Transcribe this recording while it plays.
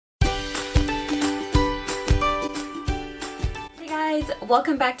guys,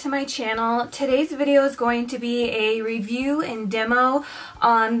 welcome back to my channel. Today's video is going to be a review and demo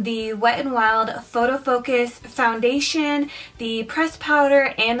on the Wet n Wild PHOTOFOCUS foundation, the pressed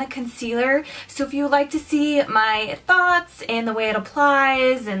powder, and the concealer. So if you would like to see my thoughts and the way it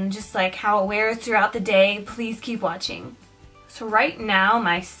applies and just like how it wears throughout the day, please keep watching. So right now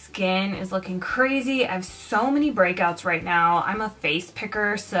my skin is looking crazy. I have so many breakouts right now. I'm a face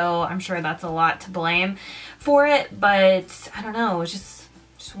picker, so I'm sure that's a lot to blame for it, but I don't know, it's just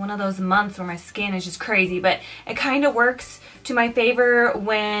one of those months where my skin is just crazy. But it kind of works to my favor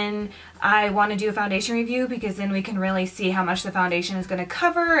when I want to do a foundation review, because then we can really see how much the foundation is going to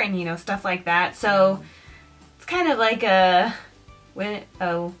cover and, you know, stuff like that. So it's kind of like a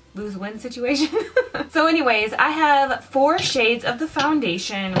lose-win situation. So anyways, I have 4 shades of the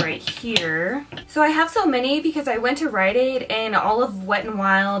foundation right here. So I have so many because I went to Rite Aid and all of Wet n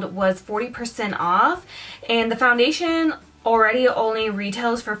Wild was 40% off, and the foundation already only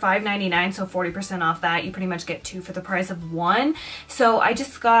retails for $5.99, so 40% off that. You pretty much get 2 for the price of 1. So I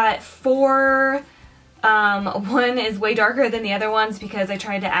just got 4. One is way darker than the other ones because I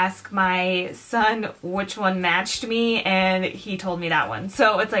tried to ask my son which one matched me and he told me that one.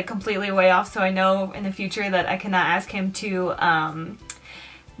 So it's like completely way off, so I know in the future that I cannot ask him to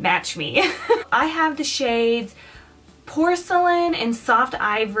match me. I have the shades Porcelain and Soft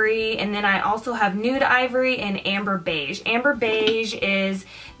Ivory, and then I also have Nude Ivory and Amber Beige. Amber Beige is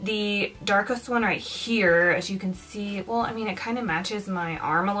the darkest one right here, as you can see. Well, I mean, it kind of matches my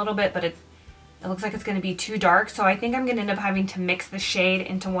arm a little bit, but it looks like it's going to be too dark, so I think I'm going to end up having to mix the shade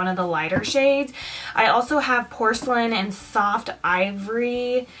into one of the lighter shades. I also have Porcelain and Soft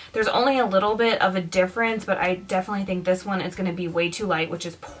Ivory. There's only a little bit of a difference, but I definitely think this one is going to be way too light, which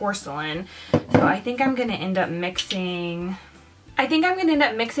is Porcelain. So I think I'm going to end up mixing...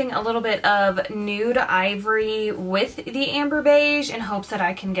 a little bit of Nude Ivory with the Amber Beige in hopes that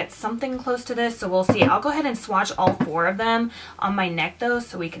I can get something close to this, so we'll see. I'll go ahead and swatch all 4 of them on my neck though,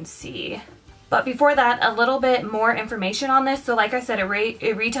 so we can see. But before that, a little bit more information on this. So like I said,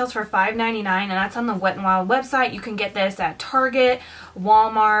 it retails for $5.99, and that's on the Wet n Wild website. You can get this at Target,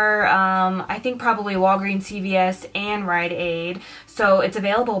 Walmart, I think probably Walgreens, CVS, and Rite Aid. So it's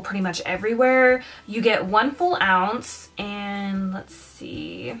available pretty much everywhere. You get 1 full ounce, and let's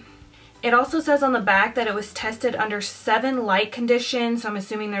see. It also says on the back that it was tested under 7 light conditions, so I'm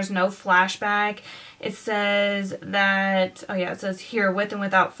assuming there's no flashback. It says that, oh yeah, it says here with and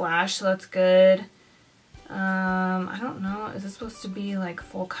without flash, so that's good. I don't know, is this supposed to be like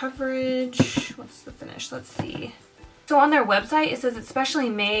full coverage? What's the finish? Let's see. So on their website, it says it's specially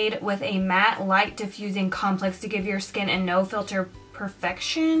made with a matte light diffusing complex to give your skin a no filter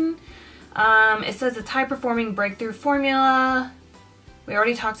perfection. It says it's high performing breakthrough formula. We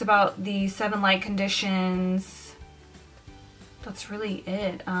already talked about the 7 light conditions. That's really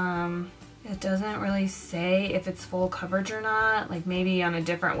it. It doesn't really say if it's full coverage or not, like maybe on a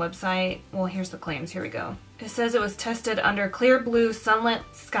different website. Well, here's the claims, here we go. It says it was tested under clear blue sunlit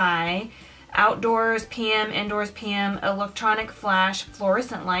sky, outdoors PM, indoors PM, electronic flash,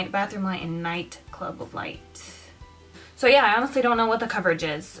 fluorescent light, bathroom light, and night club light. So yeah, I honestly don't know what the coverage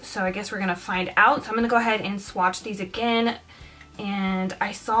is, so I guess we're gonna find out. So I'm gonna go ahead and swatch these again. And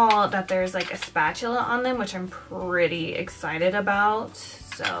I saw that there's like a spatula on them, which I'm pretty excited about.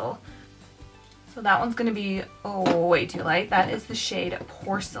 So that one's gonna be way too light. That is the shade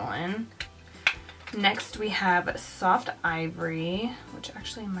Porcelain. Next we have Soft Ivory, which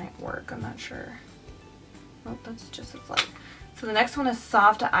actually might work, I'm not sure. Oh, that's just as light. So the next one is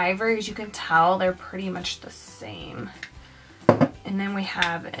Soft Ivory. As you can tell, they're pretty much the same. And then we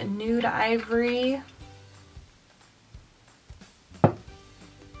have a Nude Ivory.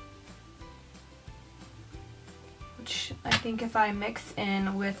 Which I think if I mix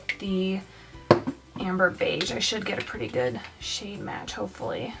in with the Amber Beige, I should get a pretty good shade match,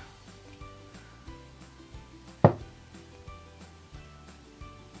 hopefully.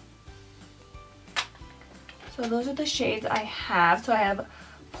 So those are the shades I have. So I have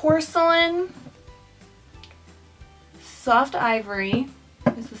Porcelain, Soft Ivory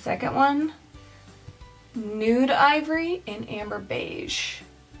is the second one, Nude Ivory, and Amber Beige.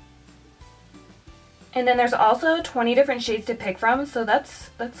 And then there's also 20 different shades to pick from, so that's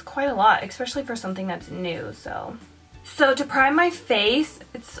quite a lot, especially for something that's new. So to prime my face,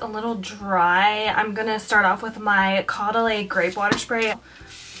 it's a little dry. I'm gonna start off with my Caudalie Grape Water Spray.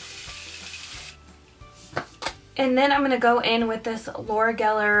 And then I'm gonna go in with this Laura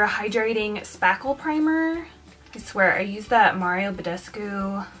Geller Hydrating Spackle Primer. I swear, I used that Mario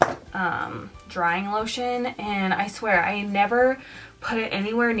Badescu drying lotion, and I swear I never put it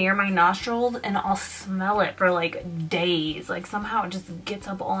anywhere near my nostrils and I'll smell it for like days. Like somehow it just gets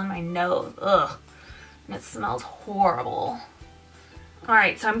up all in my nose. Ugh. And it smells horrible.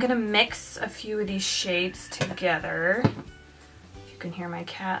 Alright, so I'm gonna mix a few of these shades together. If you can hear my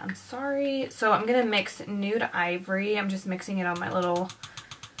cat, I'm sorry. So I'm gonna mix Nude Ivory. I'm just mixing it on my little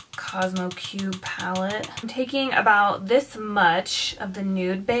Cosmo Cube palette. I'm taking about this much of the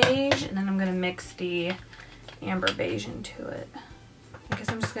Nude Beige, and then I'm gonna mix the Amber Beige into it. I guess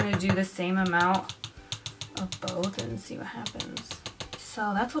I'm just gonna do the same amount of both and see what happens.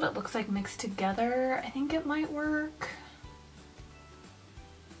 So that's what it looks like mixed together. I think it might work.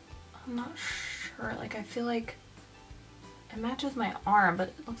 I'm not sure. Like, I feel like it matches my arm, but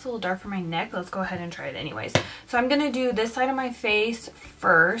it looks a little dark for my neck. Let's go ahead and try it anyways. So I'm gonna do this side of my face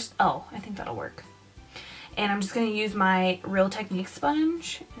first. Oh, I think that'll work. And I'm just gonna use my Real Technique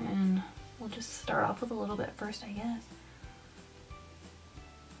sponge, and we'll just start off with a little bit first, I guess.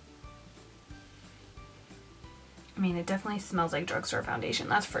 I mean, it definitely smells like drugstore foundation,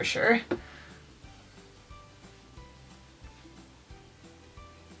 that's for sure.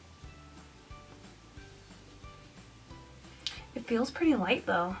 It feels pretty light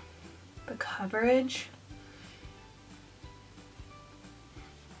though. The coverage.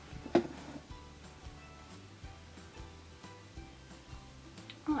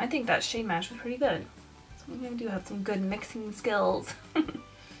 Oh, I think that shade match was pretty good. So maybe I do have some good mixing skills.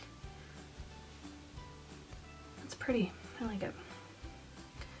 That's pretty. I like it.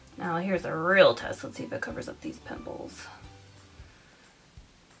 Now here's a real test. Let's see if it covers up these pimples.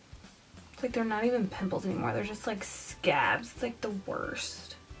 It's like they're not even pimples anymore. They're just like scabs. It's like the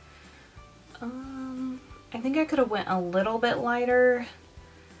worst. I think I could have went a little bit lighter,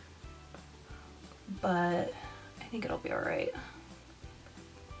 but I think it'll be all right.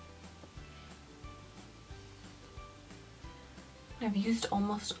 I've used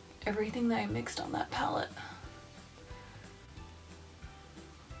almost everything that I mixed on that palette.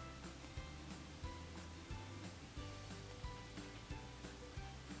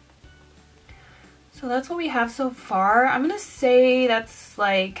 So that's what we have so far. I'm gonna say that's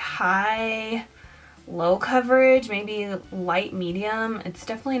like high, low coverage, maybe light medium. It's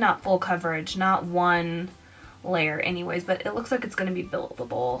definitely not full coverage, not one layer anyways, but it looks like it's gonna be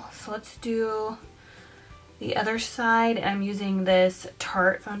buildable. So let's do the other side. I'm using this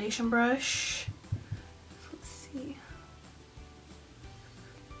Tarte foundation brush. Let's see.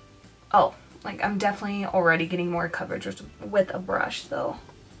 Oh, like I'm definitely already getting more coverage with a brush though.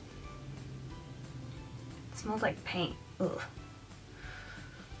 Smells like paint. Ugh.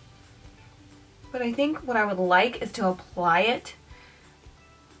 But I think what I would like is to apply it.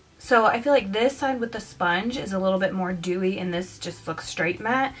 So I feel like this side with the sponge is a little bit more dewy and this just looks straight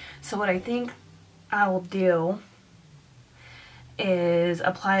matte. So what I think I will do is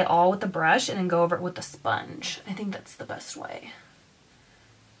apply it all with the brush and then go over it with the sponge. I think that's the best way.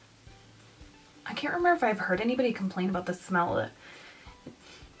 I can't remember if I've heard anybody complain about the smell of it.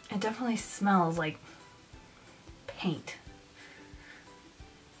 It definitely smells like paint.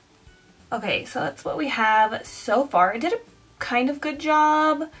 Okay, so that's what we have so far. I did a kind of good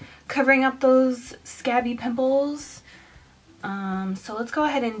job covering up those scabby pimples. So let's go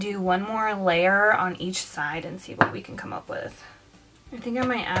ahead and do one more layer on each side and see what we can come up with. I think I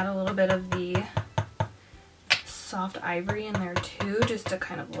might add a little bit of the soft ivory in there too, just to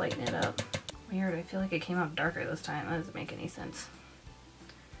kind of lighten it up. Weird, I feel like it came out darker this time. That doesn't make any sense.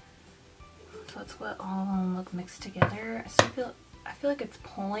 So that's what all of them look mixed together. I feel like it's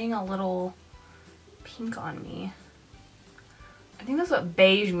pulling a little pink on me. I think that's what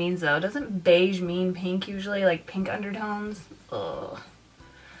beige means though. Doesn't beige mean pink usually? Like pink undertones? Ugh.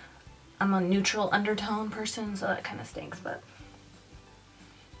 I'm a neutral undertone person, so that kind of stinks, but.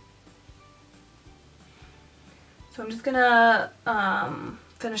 So I'm just gonna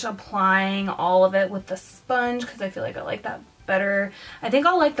finish applying all of it with the sponge because I feel like I like that better. I think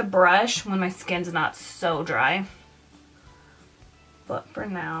I'll like the brush when my skin's not so dry. But for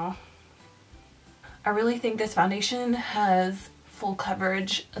now, I really think this foundation has full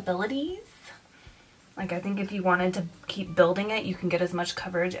coverage abilities. Like I think if you wanted to keep building it, you can get as much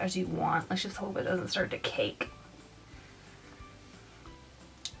coverage as you want. Let's just hope it doesn't start to cake.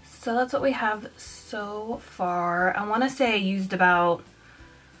 So that's what we have so far. I want to say I used about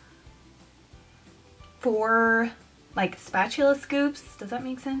 4 like spatula scoops. Does that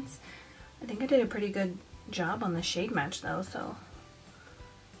make sense? I think I did a pretty good job on the shade match though, so.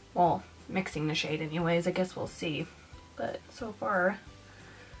 Well, mixing the shade anyways, I guess we'll see. But so far.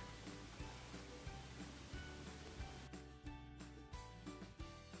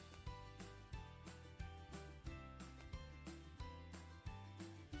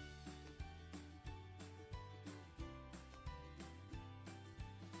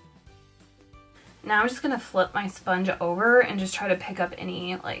 Now I'm just going to flip my sponge over and just try to pick up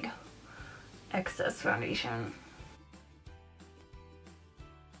any like excess foundation.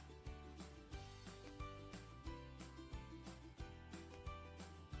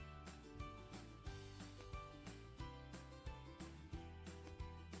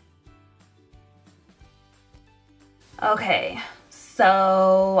 Okay,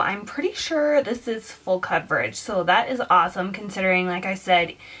 so I'm pretty sure this is full coverage, so that is awesome considering, like I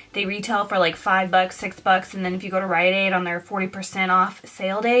said, they retail for like $5, $6, and then if you go to Rite Aid on their 40% off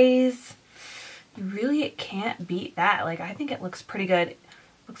sale days, you really can't beat that. Like, I think it looks pretty good.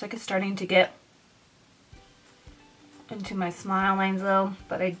 Looks like it's starting to get into my smile lines though,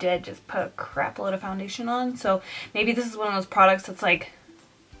 but I did just put a crap load of foundation on, so maybe this is one of those products that's like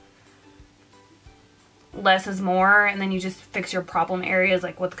less is more, and then you just fix your problem areas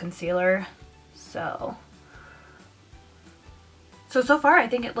like with concealer. So far I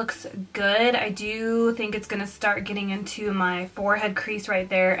think it looks good. I do think it's gonna start getting into my forehead crease right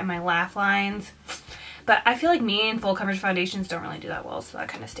there and my laugh lines, but I feel like me and full coverage foundations don't really do that well, so that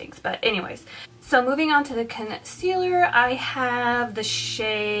kind of stinks. But anyways, so moving on to the concealer, I have the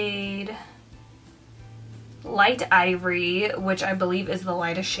shade Light Ivory, which I believe is the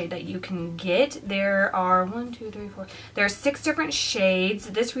lightest shade that you can get. There are 1, 2, 3, 4. There are 6 different shades.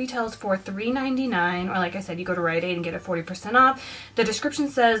 This retails for $3.99, or like I said, you go to Rite Aid and get it 40% off. The description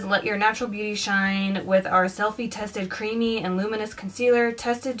says, "Let your natural beauty shine with our selfie-tested creamy and luminous concealer,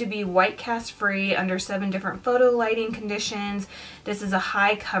 tested to be white cast free under 7 different photo lighting conditions. This is a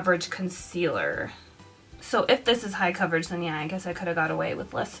high coverage concealer." So if this is high coverage, then yeah, I guess I could have got away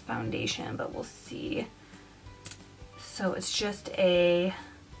with less foundation, but we'll see. So it's just a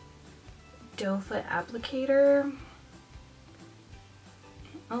doe foot applicator.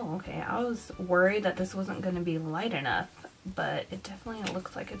 Oh, okay. I was worried that this wasn't going to be light enough, but it definitely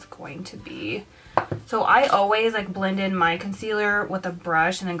looks like it's going to be. So I always like blend in my concealer with a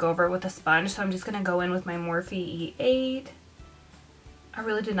brush and then go over it with a sponge. So I'm just going to go in with my Morphe E8. I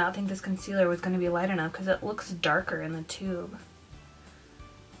really did not think this concealer was going to be light enough because it looks darker in the tube.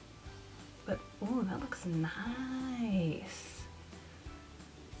 But, ooh, that looks nice.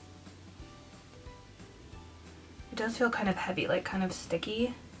 It does feel kind of heavy, like kind of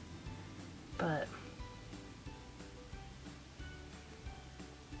sticky, but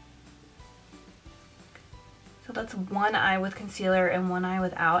so that's one eye with concealer and one eye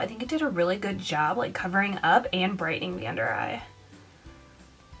without. I think it did a really good job like covering up and brightening the under eye.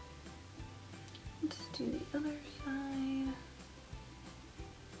 Let's do the other side.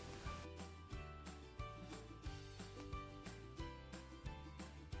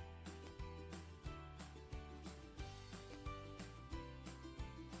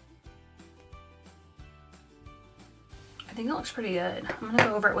 I think it looks pretty good. I'm gonna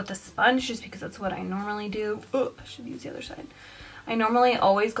go over it with a sponge just because that's what I normally do. Oh, I should use the other side. I normally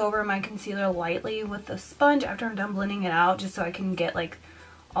always go over my concealer lightly with a sponge after I'm done blending it out, just so I can get like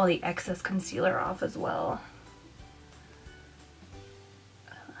all the excess concealer off as well.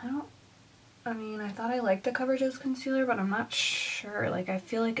 I mean, I thought I liked the coverage of this concealer, but I'm not sure. Like, I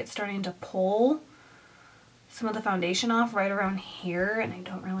feel like it's starting to pull some of the foundation off right around here, and I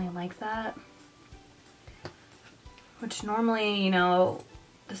don't really like that. Which normally, you know,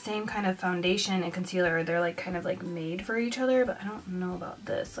 the same kind of foundation and concealer, they're like kind of like made for each other, but I don't know about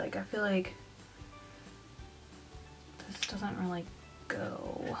this. Like, I feel like this doesn't really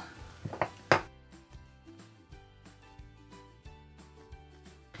go.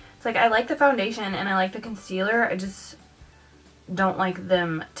 It's like I like the foundation and I like the concealer, I just don't like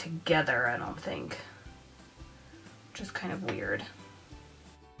them together, I don't think. Which is kind of weird.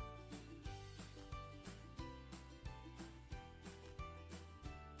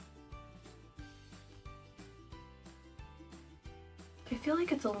 I feel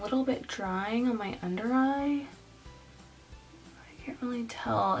like it's a little bit drying on my under eye. I can't really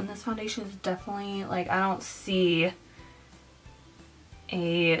tell, and this foundation is definitely, like, I don't see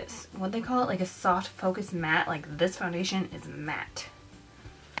a, what they call it, like a soft focus matte. Like, this foundation is matte.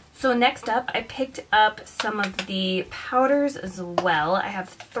 So next up, I picked up some of the powders as well. I have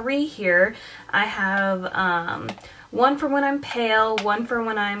 3 here. I have one for when I'm pale, one for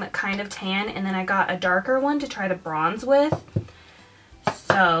when I'm kind of tan, and then I got a darker one to try to bronze with.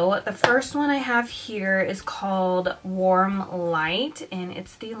 So the first one I have here is called Warm Light, and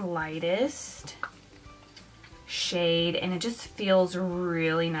it's the lightest shade, and it just feels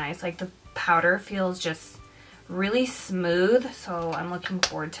really nice. Like, the powder feels just really smooth, so I'm looking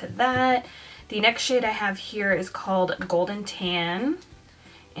forward to that. The next shade I have here is called Golden Tan,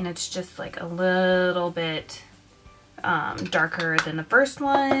 and it's just like a little bit darker than the first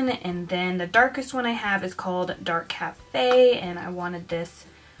one. And then the darkest one I have is called Dark Cafe, and I wanted this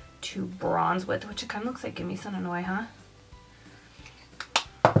to bronze with, which it kind of looks like Gimme Sunanoy, huh?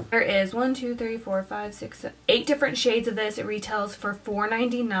 There is 1, 2, 3, 4, 5, 6, 7, 8 different shades of this. It retails for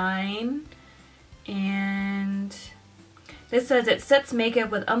 $4.99, and this says it sets makeup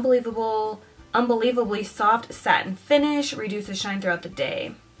with unbelievably soft satin finish, reduces shine throughout the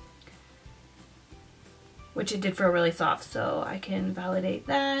day, which it did feel really soft, so I can validate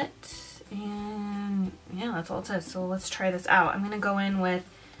that. And yeah, that's all it says. So let's try this out. I'm gonna go in with,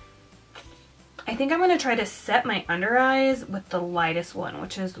 I think I'm gonna try to set my under eyes with the lightest one,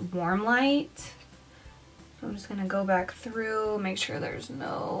 which is Warm Light. So I'm just gonna go back through, make sure there's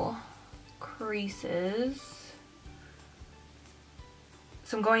no creases.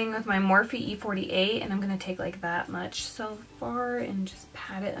 So I'm going with my Morphe E48, and I'm gonna take like that much so far and just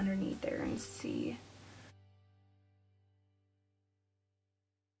pat it underneath there and see.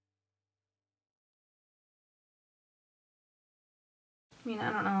 I mean,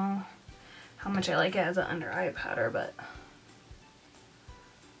 I don't know how much I like it as an under eye powder, but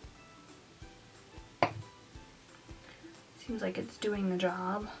seems like it's doing the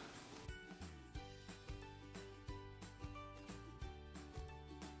job.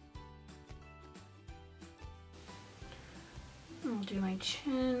 I'll do my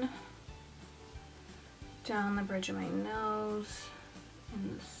chin, down the bridge of my nose,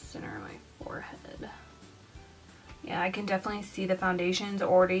 and the center of my forehead. Yeah, I can definitely see the foundation's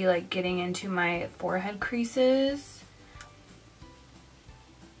already like getting into my forehead creases.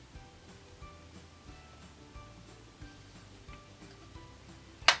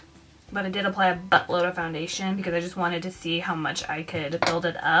 But I did apply a buttload of foundation because I just wanted to see how much I could build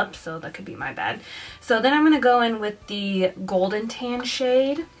it up, so that could be my bad. So then I'm going to go in with the Golden Tan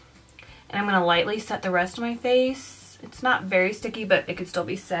shade, and I'm going to lightly set the rest of my face. It's not very sticky, but it could still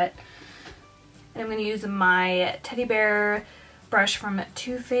be set. And I'm going to use my teddy bear brush from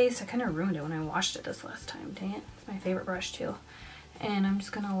Too Faced. I kind of ruined it when I washed it this last time. Dang it. It's my favorite brush too. And I'm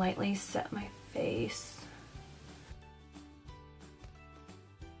just going to lightly set my face.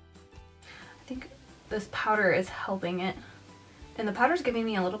 I think this powder is helping it. And the powder's giving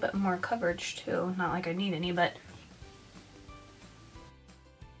me a little bit more coverage too. Not like I need any, but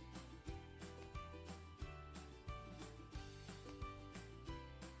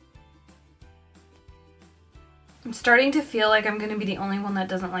I'm starting to feel like I'm going to be the only one that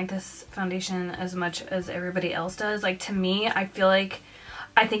doesn't like this foundation as much as everybody else does. Like, to me, I feel like,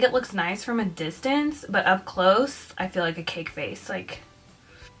 I think it looks nice from a distance, but up close, I feel like a cake face. Like,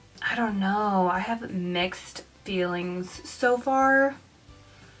 I don't know. I have mixed feelings so far.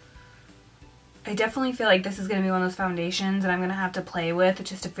 I definitely feel like this is going to be one of those foundations that I'm going to have to play with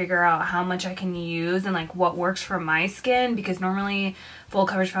just to figure out how much I can use and like what works for my skin, because normally full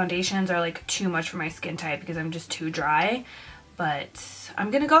coverage foundations are like too much for my skin type because I'm just too dry. But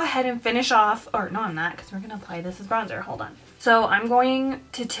I'm going to go ahead and finish off, or no I'm not, because we're going to apply this as bronzer. Hold on. So I'm going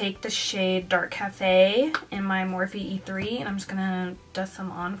to take the shade Dark Cafe in my Morphe E3, and I'm just going to dust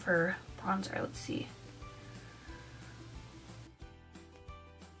some on for bronzer. Let's see.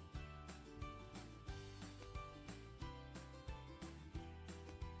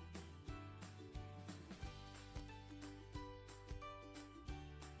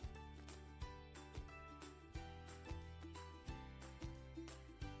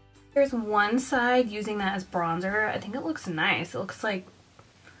 There's one side using that as bronzer. I think it looks nice. It looks like,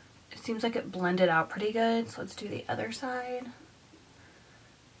 it seems like it blended out pretty good. So let's do the other side.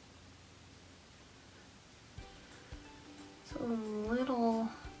 It's a little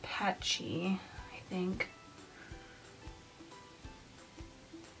patchy, I think.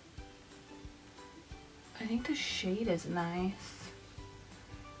 I think the shade is nice.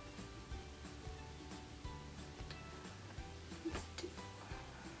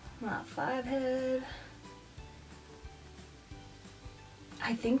 Not 5 head.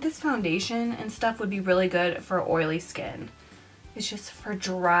 I think this foundation and stuff would be really good for oily skin. It's just for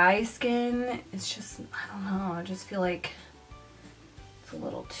dry skin, it's just, I don't know, I just feel like it's a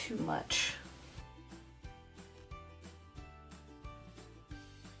little too much.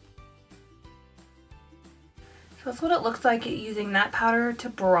 So that's what it looks like using that powder to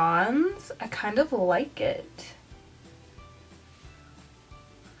bronze. I kind of like it.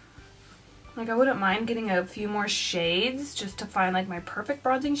 Like, I wouldn't mind getting a few more shades just to find like my perfect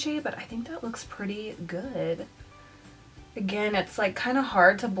bronzing shade, but I think that looks pretty good. Again, it's like kind of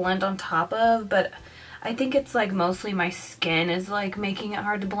hard to blend on top of, but I think it's like mostly my skin is like making it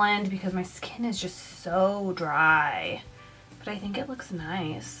hard to blend because my skin is just so dry. But I think it looks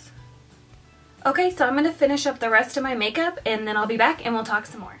nice. Okay, so I'm going to finish up the rest of my makeup and then I'll be back and we'll talk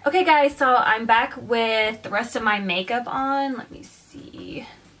some more. Okay guys, so I'm back with the rest of my makeup on. Let me see.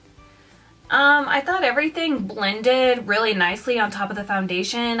 I thought everything blended really nicely on top of the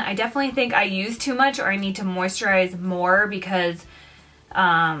foundation. I definitely think I used too much, or I need to moisturize more because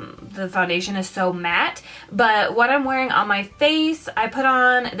the foundation is so matte. But what I'm wearing on my face, I put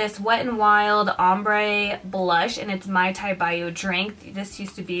on this Wet n Wild ombre blush, and it's Mai Tai Bayou Drink. This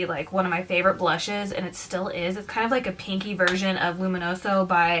used to be like one of my favorite blushes, and it still is. It's kind of like a pinky version of Luminoso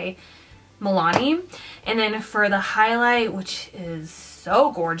by Milani. And then for the highlight, which is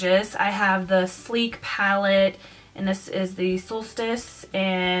so gorgeous, I have the Sleek palette, and this is the Solstice,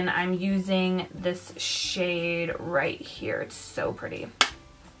 and I'm using this shade right here. It's so pretty.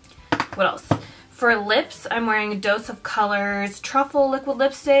 What else? For lips, I'm wearing Dose of Colors Truffle Liquid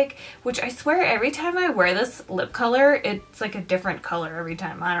Lipstick, which I swear every time I wear this lip color, it's like a different color every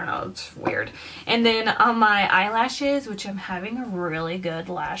time. I don't know, it's weird. And then on my eyelashes, which I'm having a really good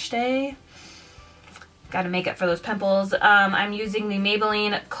lash day. Got to make up for those pimples. I'm using the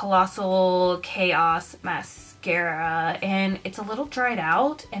Maybelline Colossal Chaos Mascara, and it's a little dried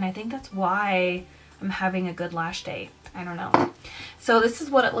out, and I think that's why I'm having a good lash day. I don't know. So this is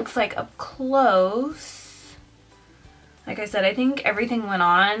what it looks like up close. Like I said, I think everything went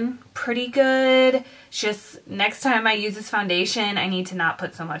on pretty good. It's just next time I use this foundation, I need to not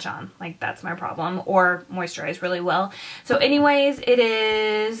put so much on. Like, that's my problem. Or moisturize really well. So anyways, it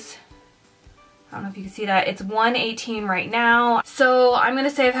is... I don't know if you can see that. It's 1:18 right now. So I'm going to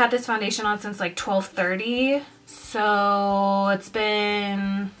say I've had this foundation on since like 12:30. So it's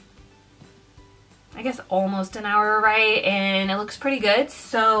been, I guess, almost an hour, right? And it looks pretty good.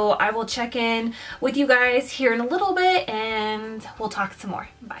 So I will check in with you guys here in a little bit and we'll talk some more.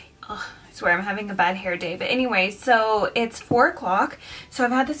 Bye. Ugh, I swear I'm having a bad hair day. But anyway, so it's 4 o'clock. So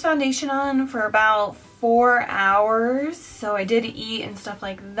I've had this foundation on for about 4 hours. So I did eat and stuff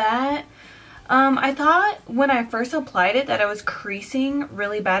like that. I thought when I first applied it that I was creasing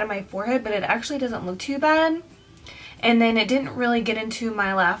really bad in my forehead, but it actually doesn't look too bad. And then it didn't really get into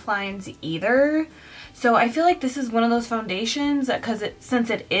my laugh lines either. So I feel like this is one of those foundations that, since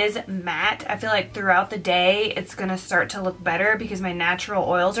it is matte, I feel like throughout the day it's going to start to look better because my natural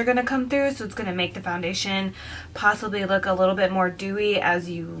oils are going to come through. So it's going to make the foundation possibly look a little bit more dewy as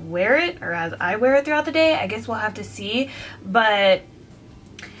you wear it, or as I wear it throughout the day. I guess we'll have to see. But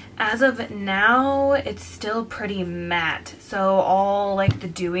as of now, it's still pretty matte. So all like the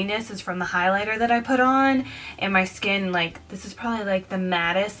dewiness is from the highlighter that I put on, and my skin, like, this is probably like the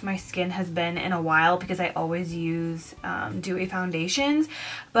mattest my skin has been in a while because I always use dewy foundations.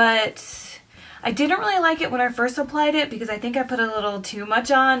 But I didn't really like it when I first applied it because I think I put a little too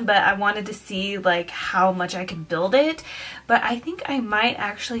much on, but I wanted to see like how much I could build it. But I think I might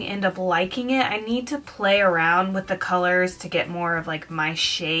actually end up liking it. I need to play around with the colors to get more of like my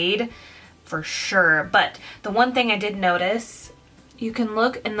shade for sure. But the one thing I did notice, you can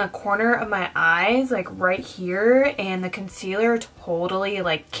look in the corner of my eyes, like right here, and the concealer totally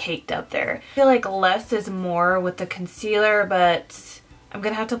like caked up there. I feel like less is more with the concealer, but I'm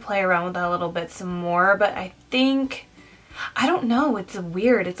gonna have to play around with that a little bit some more. But I think, I don't know, it's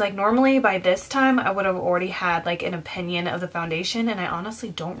weird. It's like normally by this time I would have already had like an opinion of the foundation, and I honestly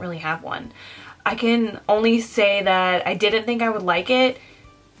don't really have one. I can only say that I didn't think I would like it,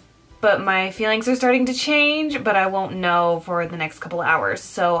 but my feelings are starting to change, but I won't know for the next couple of hours.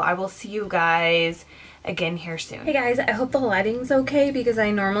 So I will see you guys again here soon. Hey guys, I hope the lighting's okay because I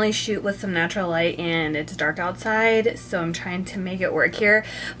normally shoot with some natural light and it's dark outside, so I'm trying to make it work here.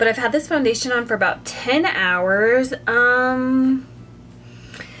 But I've had this foundation on for about 10 hours.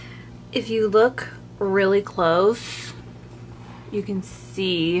 If you look really close, you can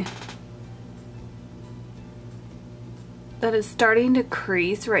see that it's starting to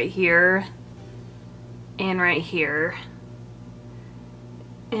crease right here and right here.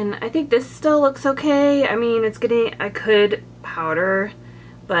 And I think this still looks okay. I mean, it's getting, I could powder,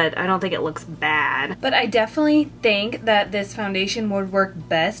 but I don't think it looks bad. But I definitely think that this foundation would work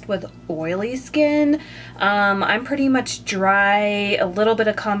best with oily skin. I'm pretty much dry, a little bit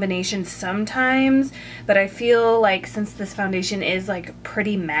of combination sometimes, but I feel like since this foundation is like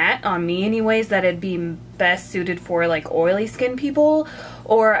pretty matte on me anyways, that it'd be best suited for like oily skin people.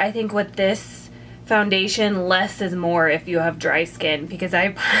 Or I think with this foundation, less is more if you have dry skin, because I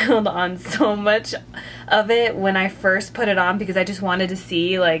piled on so much of it when I first put it on because I just wanted to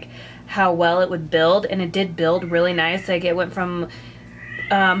see like how well it would build, and it did build really nice. Like it went from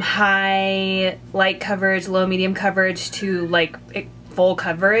high light coverage, low medium coverage to like full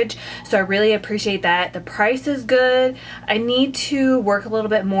coverage, so I really appreciate that. The price is good. I need to work a little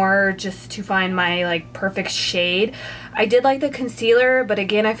bit more just to find my like perfect shade. I did like the concealer, but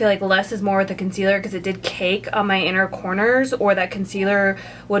again, I feel like less is more with the concealer because it did cake on my inner corners, or that concealer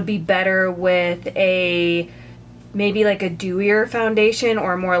would be better with a maybe like a dewier foundation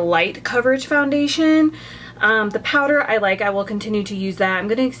or a more light coverage foundation. The powder I like, I will continue to use that. I'm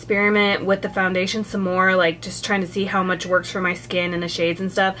going to experiment with the foundation some more, like just trying to see how much works for my skin and the shades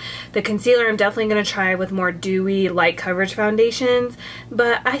and stuff. The concealer I'm definitely going to try with more dewy light coverage foundations,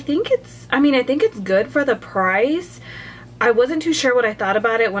 but I think it's good for the price. I wasn't too sure what I thought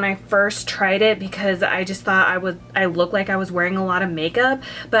about it when I first tried it because I just thought I looked like I was wearing a lot of makeup,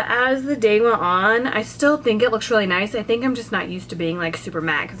 but as the day went on, I still think it looks really nice. I think I'm just not used to being like super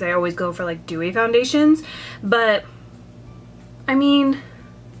matte because I always go for like dewy foundations, but I mean,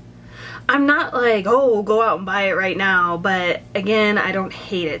 I'm not like, oh, go out and buy it right now, but again, I don't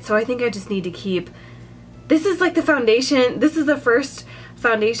hate it, so I think I just need to keep, this is like the foundation, this is the first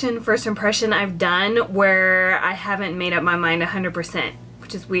foundation first impression I've done where I haven't made up my mind 100%,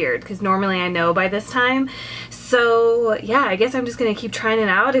 which is weird because normally I know by this time. So yeah, I guess I'm just gonna keep trying it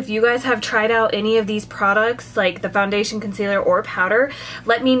out. If you guys have tried out any of these products, like the foundation, concealer, or powder,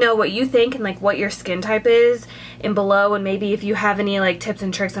 let me know what you think and like what your skin type is in below, and maybe if you have any like tips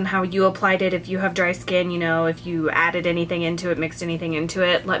and tricks on how you applied it, if you have dry skin, you know, if you added anything into it, mixed anything into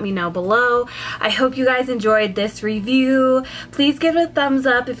it, let me know below. I hope you guys enjoyed this review. Please give it a thumbs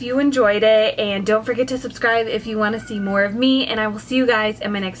up if you enjoyed it, and don't forget to subscribe if you want to see more of me, and I will see you guys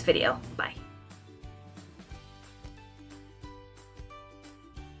in my next video. Bye.